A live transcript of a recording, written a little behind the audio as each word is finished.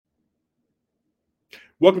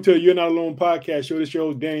Welcome to the You're Not Alone podcast show. This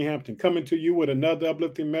show is Danny Hampton coming to you with another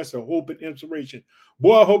uplifting message of hope and inspiration.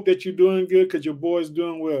 Boy, I hope that you're doing good because your boy's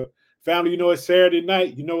doing well. Family, you know it's Saturday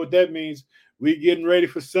night. You know what that means. We getting ready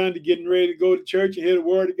for Sunday, getting ready to go to church and hear the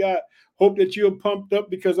word of God. Hope that you're pumped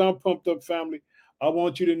up because I'm pumped up, family. I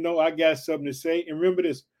want you to know I got something to say. And remember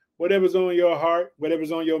this, whatever's on your heart,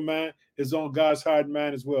 whatever's on your mind is on God's heart and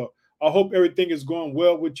mind as well. I hope everything is going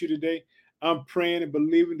well with you today. I'm praying and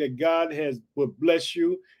believing that God will bless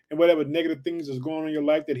you and whatever negative things is going on in your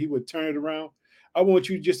life, that He would turn it around. I want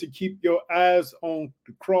you just to keep your eyes on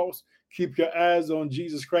the cross, keep your eyes on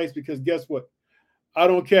Jesus Christ, because guess what? I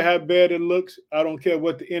don't care how bad it looks. I don't care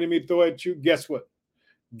what the enemy throw at you. Guess what?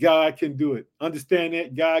 God can do it. Understand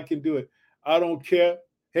that God can do it. I don't care.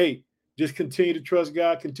 Hey, just continue to trust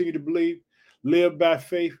God, continue to believe, live by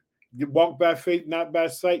faith, walk by faith, not by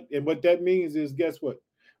sight. And what that means is, guess what?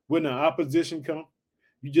 When the opposition comes,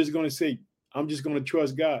 you're just going to say, I'm just going to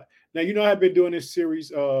trust God. Now, you know, I've been doing this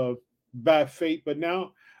series by faith, but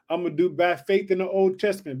now I'm going to do by faith in the Old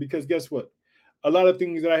Testament because guess what? A lot of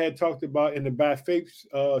things that I had talked about in the by faith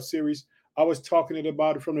series, I was talking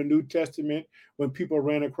about it from the New Testament when people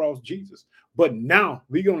ran across Jesus. But now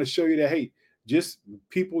we're going to show you that, hey, just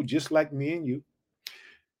people just like me and you.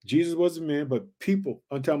 Jesus was a man, but people,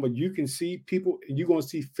 I'm talking about you can see people and you're going to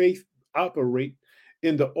see faith operate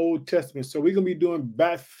in the Old Testament. So we're going to be doing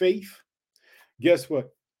by faith, guess what?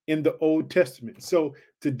 In the Old Testament. So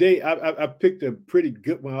today I picked a pretty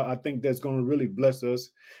good one. I think that's going to really bless us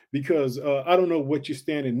because I don't know what you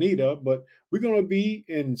stand in need of, but we're going to be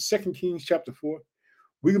in 2 Kings chapter 4.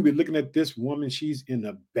 We're going to be looking at this woman. She's in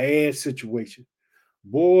a bad situation.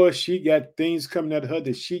 Boy, she got things coming at her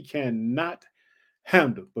that she cannot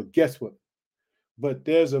handle. But guess what? But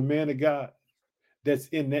there's a man of God that's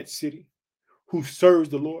in that city who serves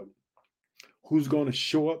the Lord, who's going to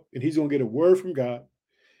show up and he's going to get a word from God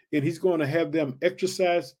and he's going to have them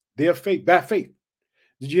exercise their faith by faith.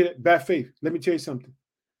 Did you hear that? By faith. Let me tell you something.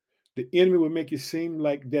 The enemy will make it seem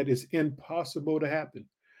like that is impossible to happen.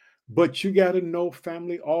 But you got to know,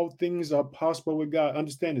 family, all things are possible with God.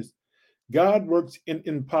 Understand this. God works in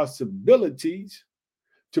impossibilities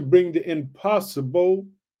to bring the impossible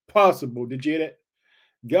possible. Did you hear that?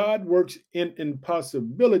 God works in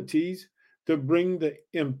impossibilities to bring the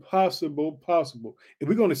impossible possible. And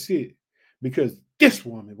we're going to see it because this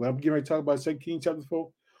woman, what I'm getting ready to talk about, 2 Kings chapter 4,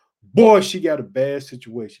 boy, she got a bad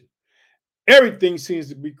situation. Everything seems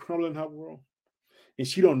to be crumbling in her world. And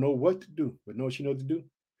she don't know what to do. But know what she knows to do?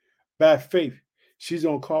 By faith, she's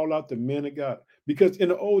going to call out the men of God. Because in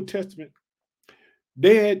the Old Testament,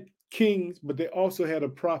 they had kings, but they also had a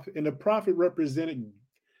prophet. And the prophet represented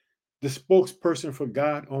the spokesperson for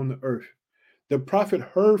God on the earth. The prophet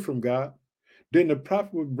heard from God, then the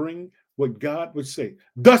prophet would bring what God would say.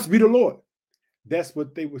 Thus be the Lord. That's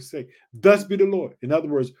what they would say. Thus be the Lord. In other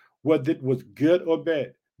words, whether it was good or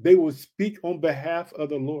bad, they would speak on behalf of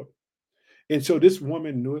the Lord. And so this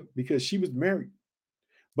woman knew it because she was married,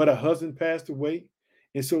 but her husband passed away.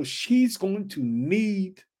 And so she's going to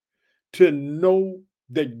need to know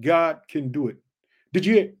that God can do it. Did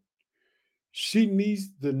you hear? She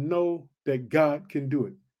needs to know that God can do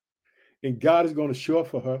it. And God is going to show up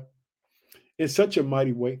for her in such a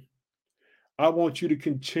mighty way. I want you to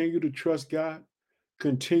continue to trust God,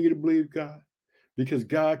 continue to believe God, because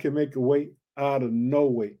God can make a way out of no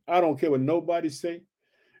way. I don't care what nobody say.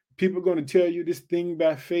 People are going to tell you this thing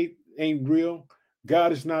by faith ain't real.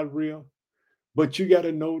 God is not real. But you got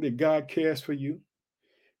to know that God cares for you.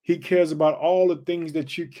 He cares about all the things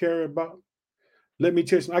that you care about. Let me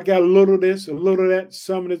tell you something. I got a little of this, a little of that,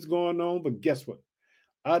 some of this going on, but guess what?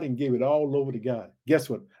 I didn't give it all over to God. Guess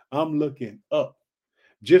what? I'm looking up,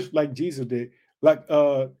 just like Jesus did. Like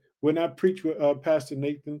when I preached with Pastor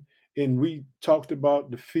Nathan, and we talked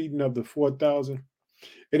about the feeding of the 4,000,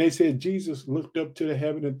 and they said Jesus looked up to the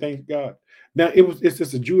heaven and thanked God. Now it's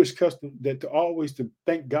just a Jewish custom that to always to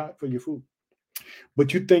thank God for your food,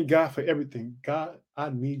 but you thank God for everything. God, I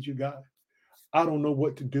need you, God. I don't know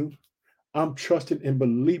what to do. I'm trusting and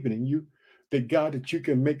believing in you, that God, that you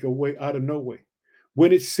can make a way out of no way.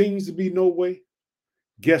 When it seems to be no way,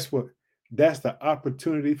 guess what? That's the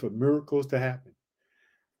opportunity for miracles to happen.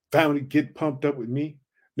 Family, get pumped up with me.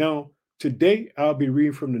 Now, today I'll be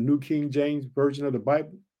reading from the New King James Version of the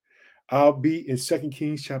Bible. I'll be in 2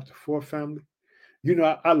 Kings chapter 4, family. You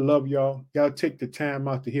know, I love y'all. Y'all take the time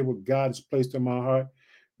out to hear what God has placed on my heart.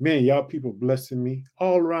 Man, y'all people blessing me.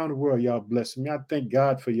 All around the world, y'all blessing me. I thank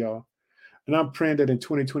God for y'all. And I'm praying that in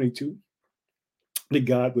 2022, that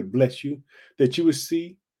God would bless you, that you would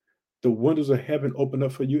see the windows of heaven open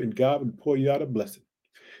up for you and God would pour you out a blessing,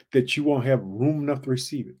 that you won't have room enough to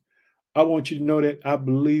receive it. I want you to know that I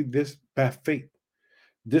believe this by faith.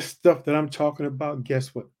 This stuff that I'm talking about,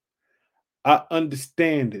 guess what? I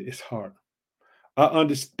understand that it's hard. I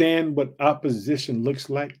understand what opposition looks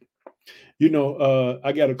like.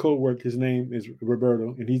 I got a coworker. His name is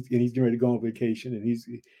Roberto, and he's getting ready to go on vacation, and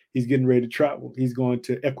he's getting ready to travel. He's going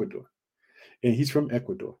to Ecuador, and he's from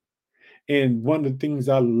Ecuador. And one of the things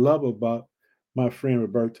I love about my friend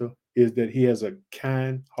Roberto is that he has a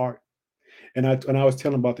kind heart. And I was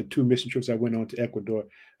telling him about the two mission trips I went on to Ecuador.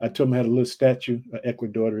 I told him I had a little statue of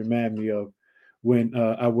Ecuador to remind me of when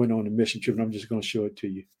I went on a mission trip, and I'm just going to show it to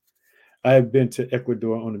you. I have been to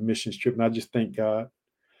Ecuador on a mission trip, and I just thank God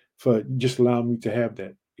for just allowing me to have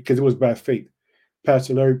that because it was by faith.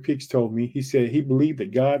 Pastor Larry Peaks told me, he said he believed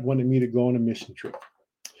that God wanted me to go on a mission trip.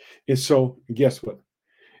 And so, guess what?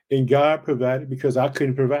 And God provided because I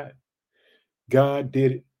couldn't provide. God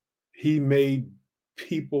did it. He made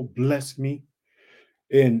people bless me.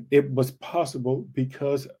 And it was possible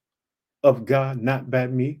because of God, not by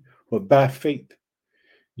me, but by faith.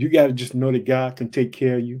 You got to just know that God can take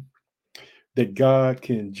care of you, that God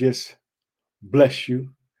can just bless you,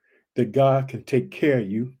 that God can take care of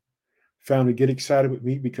you. Family, get excited with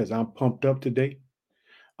me because I'm pumped up today.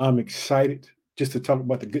 I'm excited just to talk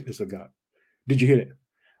about the goodness of God. Did you hear that?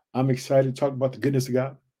 I'm excited to talk about the goodness of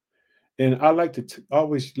God. And I like to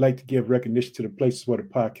always like to give recognition to the places where the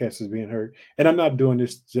podcast is being heard. And I'm not doing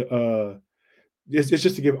this to it's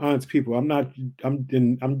just to give honor to people. I'm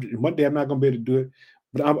one day I'm not gonna be able to do it,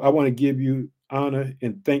 but I want to give you honor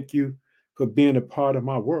and thank you for being a part of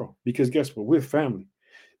my world. Because guess what? We're family.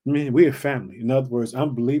 Man, we're family. In other words,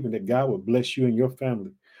 I'm believing that God will bless you and your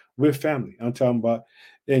family. We're family. I'm talking about,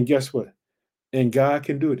 and guess what? And God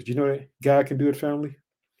can do it. Did you know that? God can do it, family?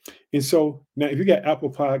 And so now, if you got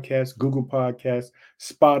Apple Podcasts, Google Podcasts,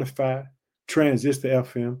 Spotify, Transistor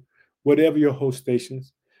FM, whatever your host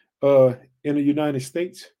stations, in the United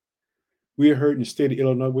States, we are heard in the state of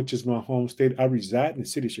Illinois, which is my home state. I reside in the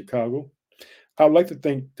city of Chicago. I would like to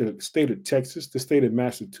thank the state of Texas, the state of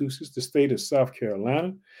Massachusetts, the state of South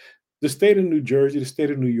Carolina, the state of New Jersey, the state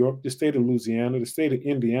of New York, the state of Louisiana, the state of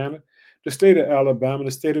Indiana, the state of Alabama,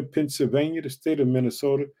 the state of Pennsylvania, the state of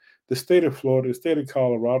Minnesota, the state of Florida, the state of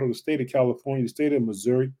Colorado, the state of California, the state of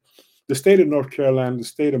Missouri, the state of North Carolina, the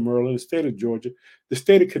state of Maryland, the state of Georgia, the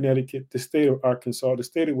state of Connecticut, the state of Arkansas, the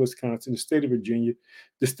state of Wisconsin, the state of Virginia,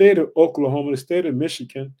 the state of Oklahoma, the state of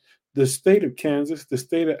Michigan, the state of Kansas, the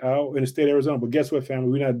state of Iowa, and the state of Arizona. But guess what, family?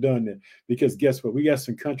 We're not done there because guess what? We got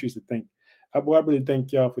some countries to thank. I really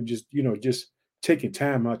thank y'all for just taking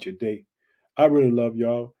time out your day. I really love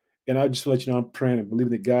y'all. And I just let you know I'm praying and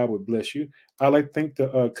believing that God would bless you. I like to thank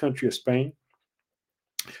the country of Spain,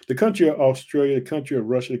 the country of Australia, the country of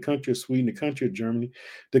Russia, the country of Sweden, the country of Germany,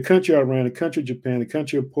 the country of Iran, the country of Japan, the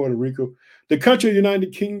country of Puerto Rico, the country of the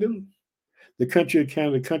United Kingdom, the country of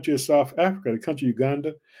Canada, the country of South Africa, the country of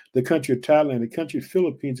Uganda, the country of Thailand, the country of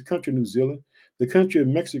Philippines, the country of New Zealand, the country of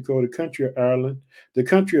Mexico, the country of Ireland, the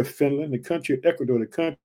country of Finland, the country of Ecuador, the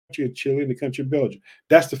country of Chile, and the country of Belgium.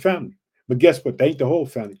 That's the family. But guess what? They ain't the whole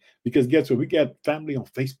family. Because guess what? We got family on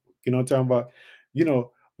Facebook. You know what I'm talking about? You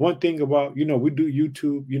know, one thing about, we do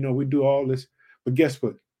YouTube, we do all this. But guess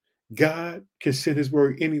what? God can send his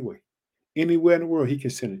word anyway. Anywhere in the world, he can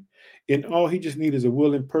send it. And all he just needs is a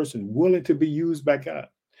willing person, willing to be used by God.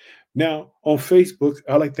 Now, on Facebook,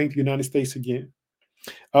 I'd like to thank the United States again.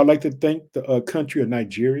 I'd like to thank the country of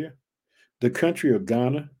Nigeria, the country of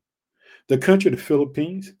Ghana, the country of the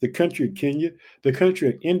Philippines, the country of Kenya, the country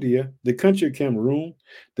of India, the country of Cameroon,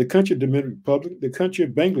 the country of Dominican Republic, the country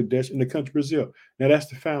of Bangladesh, and the country of Brazil. Now, that's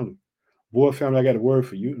the family. Boy, family, I got a word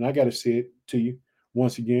for you, and I got to say it to you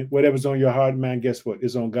once again. Whatever's on your heart and mind, guess what?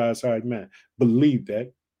 It's on God's heart and mind. Believe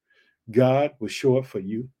that. God will show up for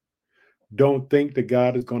you. Don't think that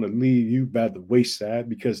God is going to leave you by the wayside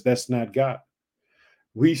because that's not God.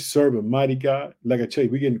 We serve a mighty God. Like I tell you,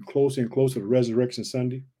 we're getting closer and closer to Resurrection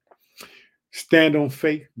Sunday. Stand on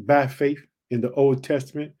faith, by faith in the Old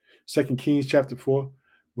Testament, 2 Kings chapter 4.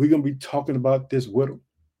 We're going to be talking about this widow.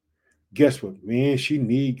 Guess what? Man, she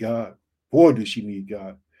need God. Boy, does she need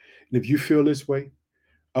God. And if you feel this way,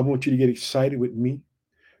 I want you to get excited with me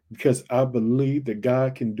because I believe that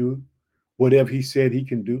God can do whatever he said he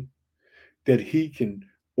can do, that he can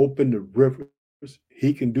open the rivers.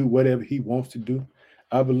 He can do whatever he wants to do.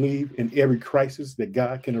 I believe in every crisis that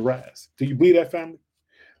God can arise. Do you believe that, family?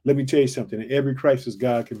 Let me tell you something. In every crisis,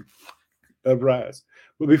 God can arise.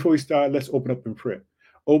 But before we start, let's open up in prayer.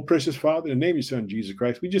 Oh, precious Father, in the name of your Son, Jesus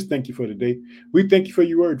Christ, we just thank you for today. We thank you for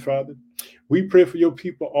your word, Father. We pray for your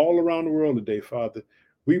people all around the world today, Father.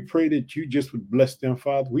 We pray that you just would bless them,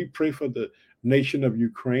 Father. We pray for the nation of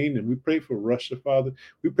Ukraine, and we pray for Russia, Father.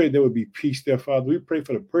 We pray there would be peace there, Father. We pray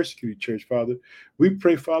for the persecuted church, Father. We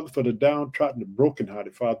pray, Father, for the downtrodden, the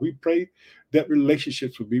brokenhearted, Father. We pray that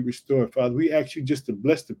relationships would be restored, Father. We ask you just to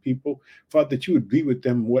bless the people, Father, that you would be with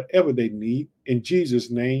them whatever they need. In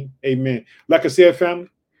Jesus' name, amen. Like I said, family,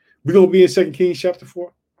 we're going to be in 2 Kings chapter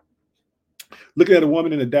 4. Looking at a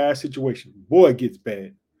woman in a dire situation. Boy, it gets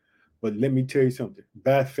bad. But let me tell you something.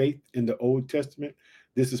 By faith in the Old Testament,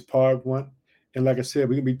 this is part one. And like I said,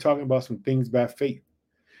 we're going to be talking about some things by faith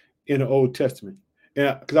in the Old Testament.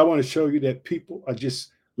 And because I want to show you that people are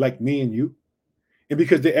just like me and you. And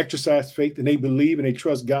because they exercise faith and they believe and they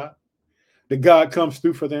trust God, that God comes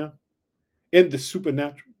through for them in the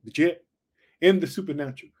supernatural. But yet, in the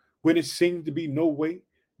supernatural, when it seems to be no way,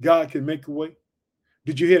 God can make a way.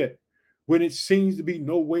 Did you hear that? When it seems to be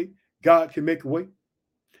no way, God can make a way.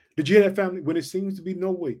 Did you hear that, family? When it seems to be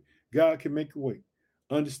no way, God can make a way.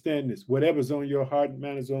 Understand this. Whatever's on your heart,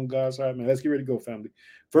 man, is on God's heart, man. Let's get ready to go, family.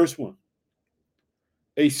 Verse 1.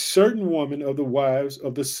 A certain woman of the wives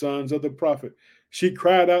of the sons of the prophet, she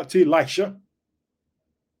cried out to Elisha,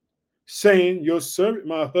 saying, your servant,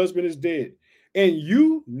 my husband, is dead. And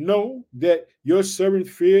you know that your servant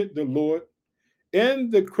feared the Lord,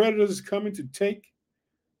 and the creditors is coming to take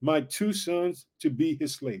my 2 sons to be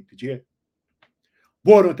his slave. Did you hear?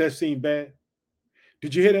 Boy, don't that seem bad?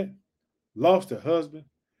 Did you hear that? Lost her husband.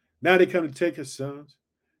 Now they come to take her sons.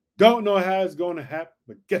 Don't know how it's going to happen,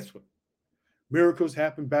 but guess what? Miracles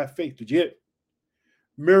happen by faith. Did you hear it?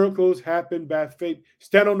 Miracles happen by faith.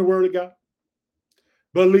 Stand on the word of God.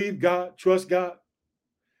 Believe God. Trust God.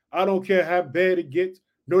 I don't care how bad it gets.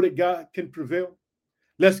 Know that God can prevail.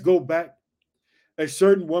 Let's go back. A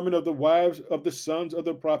certain woman of the wives of the sons of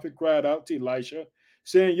the prophet cried out to Elisha,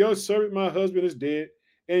 saying, your servant, my husband, is dead.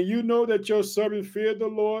 And you know that your servant feared the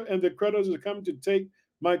Lord, and the creditors are coming to take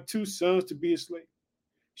my 2 sons to be a slave.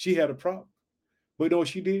 She had a problem. But you know what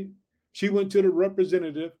she did? She went to the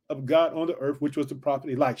representative of God on the earth, which was the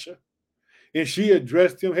prophet Elisha. And she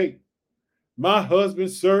addressed him, hey, my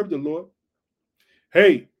husband served the Lord.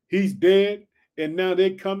 Hey, he's dead, and now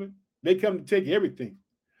they're coming. They come to take everything.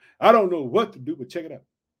 I don't know what to do, but check it out.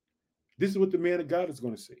 This is what the man of God is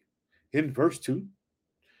going to say in verse 2.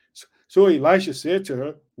 So Elisha said to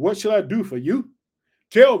her, what shall I do for you?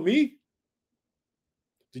 Tell me.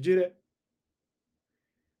 Did you hear that?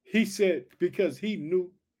 He said, because he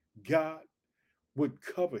knew God would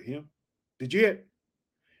cover him. Did you hear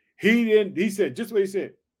it? He said, just what he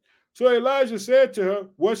said. So Elijah said to her,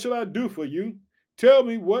 what shall I do for you? Tell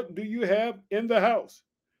me, what do you have in the house?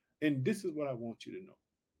 And this is what I want you to know.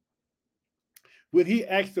 When he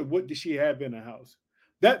asked her, what did she have in the house?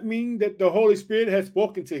 That means that the Holy Spirit has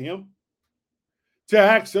spoken to him to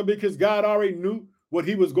ask her, because God already knew what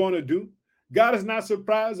he was going to do. God is not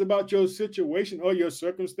surprised about your situation or your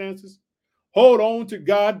circumstances. Hold on to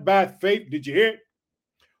God by faith. Did you hear it?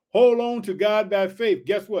 Hold on to God by faith.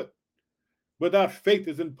 Guess what? Without faith,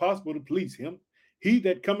 it's impossible to please him. He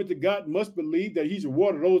that cometh to God must believe that he's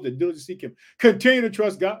rewarded those that diligently seek him. Continue to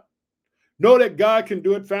trust God. Know that God can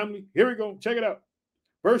do it, family. Here we go. Check it out.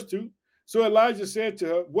 Verse 2. So Elijah said to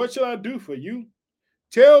her, what shall I do for you?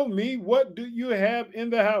 Tell me, what do you have in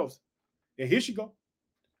the house? And here she go.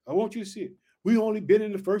 I want you to see it. We only been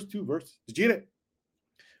in the first 2 verses. Did you hear that?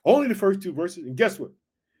 Only the first 2 verses. And guess what?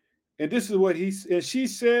 And this is what and she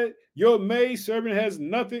said, your maid servant has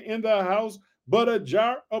nothing in the house but a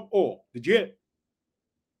jar of oil. Did you hear it?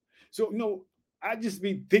 So, I just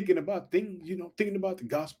be thinking about things, thinking about the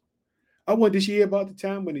gospel. I wonder, did she hear about the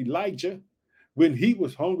time when Elijah, when he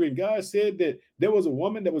was hungry and God said that there was a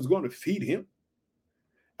woman that was going to feed him?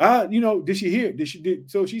 Did she hear?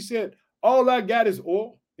 So she said, all I got is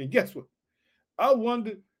oil. And guess what? I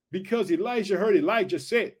wonder, because Elijah heard Elijah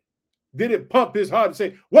say, did it pump his heart and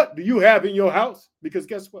say, what do you have in your house? Because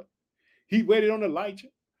guess what? He waited on Elijah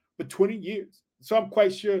for 20 years. So I'm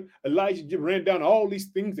quite sure Elijah just ran down all these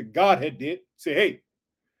things that God had did. Say, hey,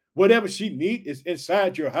 whatever she need is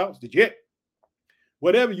inside your house. Did you hear?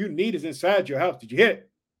 Whatever you need is inside your house. Did you hear?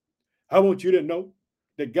 I want you to know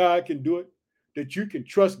that God can do it, that you can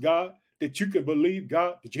trust God, that you can believe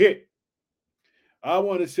God. Did you hear? I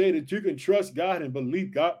want to say that you can trust God and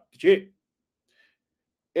believe God. Did you hear?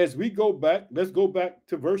 As we go back, let's go back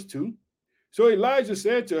to verse 2. So Elijah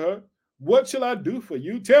said to her, what shall I do for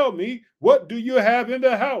you? Tell me, what do you have in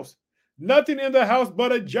the house? Nothing in the house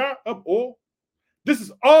but a jar of oil. This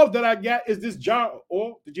is all that I got, is this jar of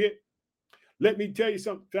oil. Did you hear? Let me tell you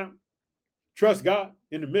something, family. Trust God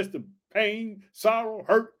in the midst of pain, sorrow,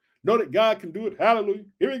 hurt. Know that God can do it. Hallelujah.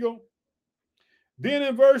 Here we go. Then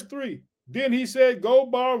in verse 3, then he said, go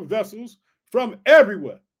borrow vessels from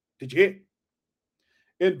everywhere. Did you hear?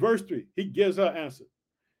 In verse 3, he gives her answer.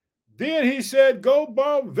 Then he said, go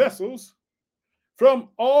borrow vessels from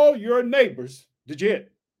all your neighbors. Did you hear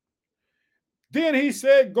it? Then he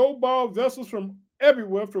said, go borrow vessels from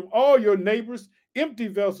everywhere, from all your neighbors, empty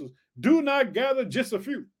vessels. Do not gather just a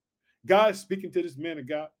few. God is speaking to this man of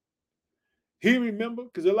God. He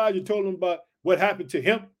remembered because Elijah told him about what happened to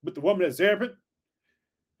him with the woman at Zarephath.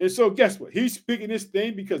 And so guess what? He's speaking this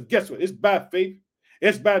thing because guess what? It's by faith.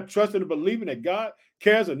 It's by trusting and believing that God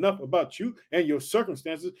cares enough about you and your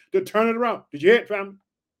circumstances to turn it around. Did you hear it, family?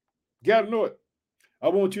 You got to know it. I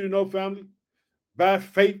want you to know, family, by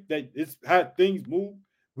faith that it's how things move.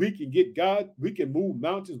 We can get God. We can move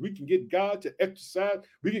mountains. We can get God to exercise.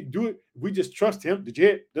 We can do it. We just trust him. Did you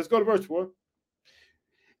hear it? Let's go to verse 4.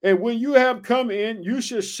 And when you have come in, you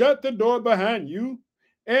should shut the door behind you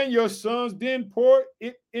and your sons, then pour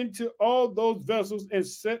it into all those vessels and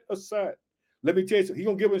set aside. Let me tell you something. He's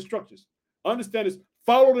going to give instructions. Understand this.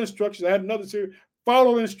 Follow the instructions. I had another series.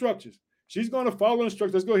 Follow the instructions. She's going to follow the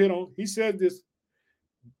instructions. Let's go ahead on. He said this.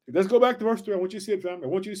 Let's go back to verse 3. I want you to see it, family. I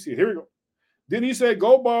want you to see it. Here we go. Then he said,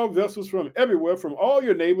 go borrow vessels from everywhere, from all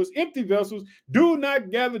your neighbors, empty vessels. Do not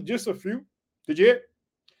gather just a few. Did you hear?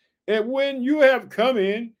 And when you have come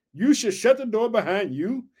in, you should shut the door behind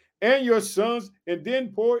you and your sons, and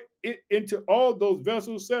then pour it into all those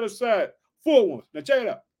vessels set aside, full ones. Now check it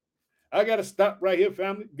out. I got to stop right here,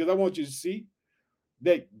 family, because I want you to see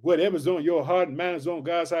that whatever's on your heart and mind is on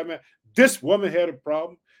God's heart, man. This woman had a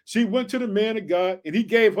problem. She went to the man of God, and he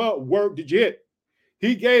gave her word. Did you hear it?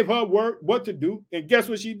 He gave her word what to do, and guess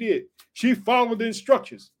what she did? She followed the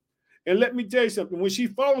instructions. And let me tell you something. When she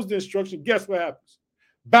follows the instructions, guess what happens?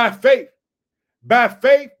 By faith,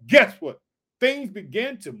 guess what? Things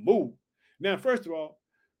began to move. Now, first of all,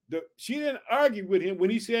 she didn't argue with him when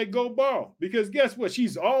he said go borrow, because guess what?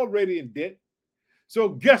 She's already in debt. So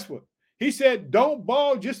guess what? He said, don't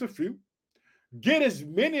borrow just a few. Get as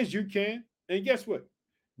many as you can. And guess what?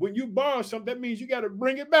 When you borrow something, that means you got to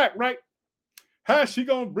bring it back, right? How's she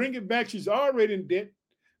going to bring it back? She's already in debt.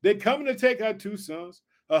 They're coming to take her 2 sons.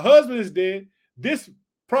 Her husband is dead. This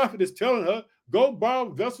prophet is telling her, go borrow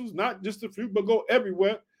vessels, not just a few, but go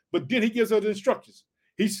everywhere. But then he gives her the instructions.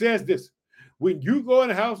 He says this. When you go in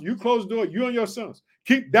the house, you close the door, you and your sons.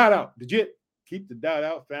 Keep doubt out. Did you keep the doubt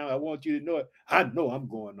out, family? I want you to know it. I know I'm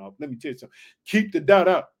going off. Let me tell you something. Keep the doubt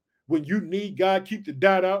out. When you need God, keep the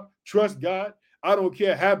doubt out. Trust God. I don't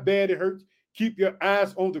care how bad it hurts. Keep your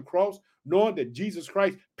eyes on the cross, knowing that Jesus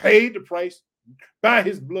Christ paid the price by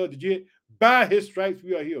his blood. Did you by his stripes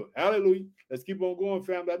we are healed. Hallelujah. Let's keep on going,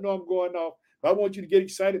 family. I know I'm going off. But I want you to get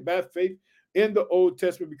excited by faith in the Old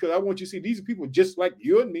Testament, because I want you to see these people just like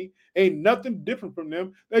you and me. Ain't nothing different from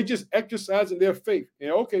them. They just exercising their faith.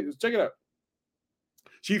 And okay, let's check it out.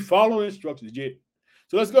 She followed instructions. Yet.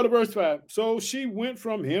 So let's go to verse 5. So she went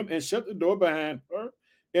from him and shut the door behind her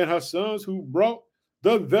and her sons, who brought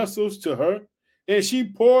the vessels to her, and she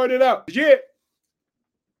poured it out. Yet.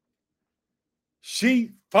 She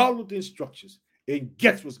followed the instructions. And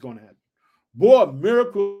guess what's going to happen? Boy, a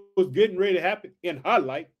miracle was getting ready to happen in her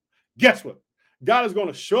life. Guess what? God is going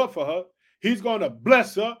to show up for her. He's going to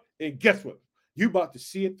bless her. And guess what? You about to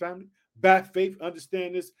see it, family. By faith,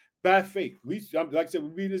 understand this. By faith. Like I said, we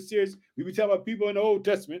read this series. We be talking about people in the Old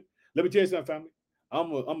Testament. Let me tell you something, family. I'm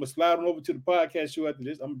gonna slide on over to the podcast show after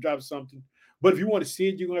this. I'm gonna drop something. But if you want to see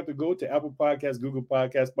it, you're gonna have to go to Apple Podcasts, Google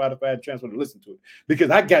Podcasts, Spotify, and transfer to listen to it. Because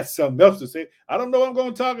I got something else to say. I don't know what I'm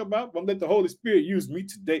gonna talk about, but I'm gonna let the Holy Spirit use me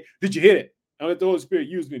today. Did you hear it? I'm gonna let the Holy Spirit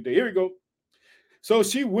use me today. Here we go. So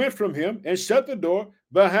she went from him and shut the door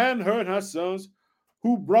behind her and her sons,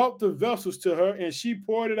 who brought the vessels to her, and she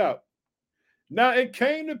poured it out. Now it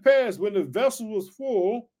came to pass, when the vessel was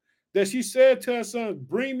full, that she said to her son,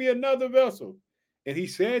 bring me another vessel. And he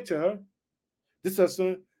said to her, this is her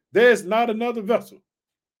son, there is not another vessel.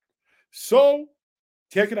 So,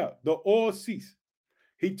 check it out. The oil ceased.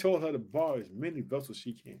 He told her to borrow as many vessels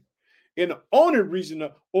she can. And the only reason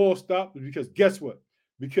the oil stopped was because, guess what?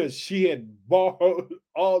 Because she had borrowed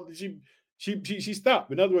all, she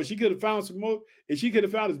stopped. In other words, she could have found some more, and she could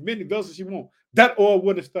have found as many vessels she wanted. That oil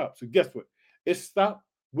wouldn't have stopped. So guess what? It stopped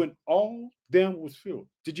when all them was filled.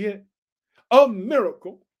 Did you hear it? A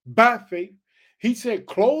miracle by faith. He said,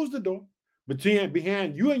 close the door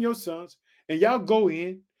behind you and your sons, and y'all go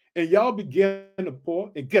in, and y'all begin to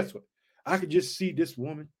pour. And guess what? I could just see this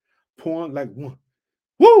woman pouring like one.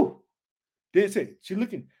 Woo! Then say, she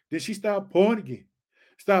looking. Then she started pouring again.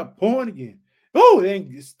 Start pouring again. Oh, it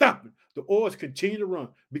ain't stopping. The oils continue to run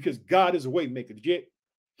because God is a way maker. Yet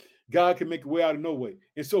God can make a way out of no way.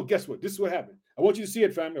 And so guess what? This is what happened. I want you to see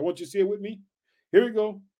it, family. I want you to see it with me. Here we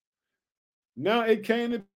go. Now it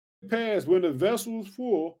came to passed when the vessel was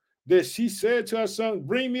full that she said to her son,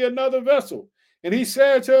 bring me another vessel. And he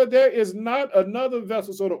said to her, there is not another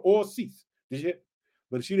vessel, so the oil ceased. Did you?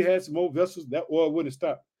 But if she'd had some more vessels, that oil wouldn't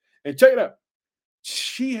stop. And check it out.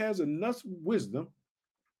 She has enough wisdom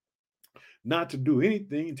not to do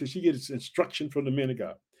anything until she gets instruction from the man of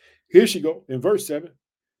God. Here she go in verse 7.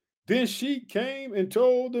 Then she came and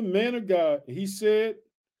told the man of God. He said,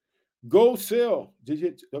 go sell. I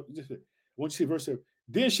want you to see verse 7.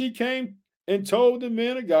 Then she came and told the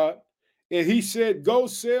man of God, and he said, go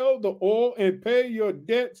sell the oil and pay your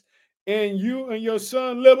debts, and you and your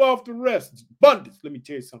son live off the rest. Abundance. Let me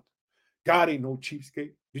tell you something. God ain't no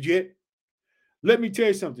cheapskate. Did you hear? Let me tell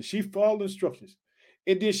you something. She followed instructions.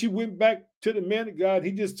 And then she went back to the man of God.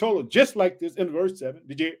 He just told her just like this in verse 7.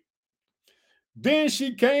 Did you hear? Then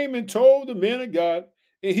she came and told the man of God,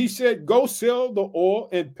 and he said, go sell the oil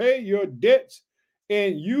and pay your debts,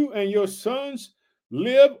 and you and your sons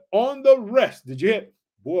live on the rest. Did you hear?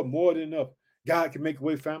 Boy, more than enough. God can make a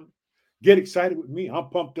way, family. Get excited with me. I'm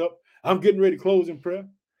pumped up. I'm getting ready to close in prayer.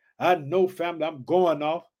 I know, family, I'm going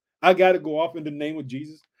off. I got to go off in the name of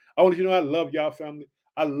Jesus. I want you to know I love y'all, family.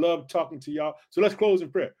 I love talking to y'all. So let's close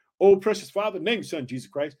in prayer. Oh, precious Father, name your son, Jesus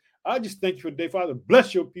Christ. I just thank you for the day, Father.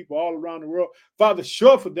 Bless your people all around the world. Father,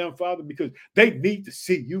 show for them, Father, because they need to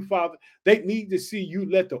see you, Father. They need to see you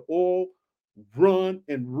let the oil run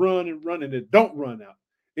and run and run, and it don't run out.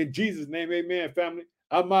 In Jesus' name, amen, family.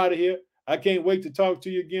 I'm out of here. I can't wait to talk to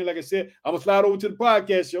you again. Like I said, I'm going to slide over to the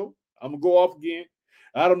podcast show. I'm going to go off again.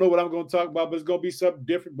 I don't know what I'm going to talk about, but it's going to be something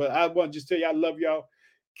different. But I want to just tell you I love y'all.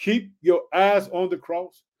 Keep your eyes on the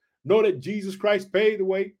cross. Know that Jesus Christ paid the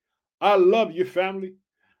way. I love your family.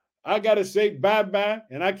 I got to say bye-bye,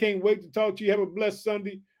 and I can't wait to talk to you. Have a blessed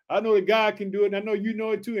Sunday. I know that God can do it, and I know you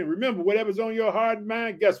know it too. And remember, whatever's on your heart and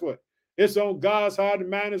mind, guess what? It's on God's heart and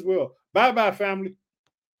mind as well. Bye-bye, family.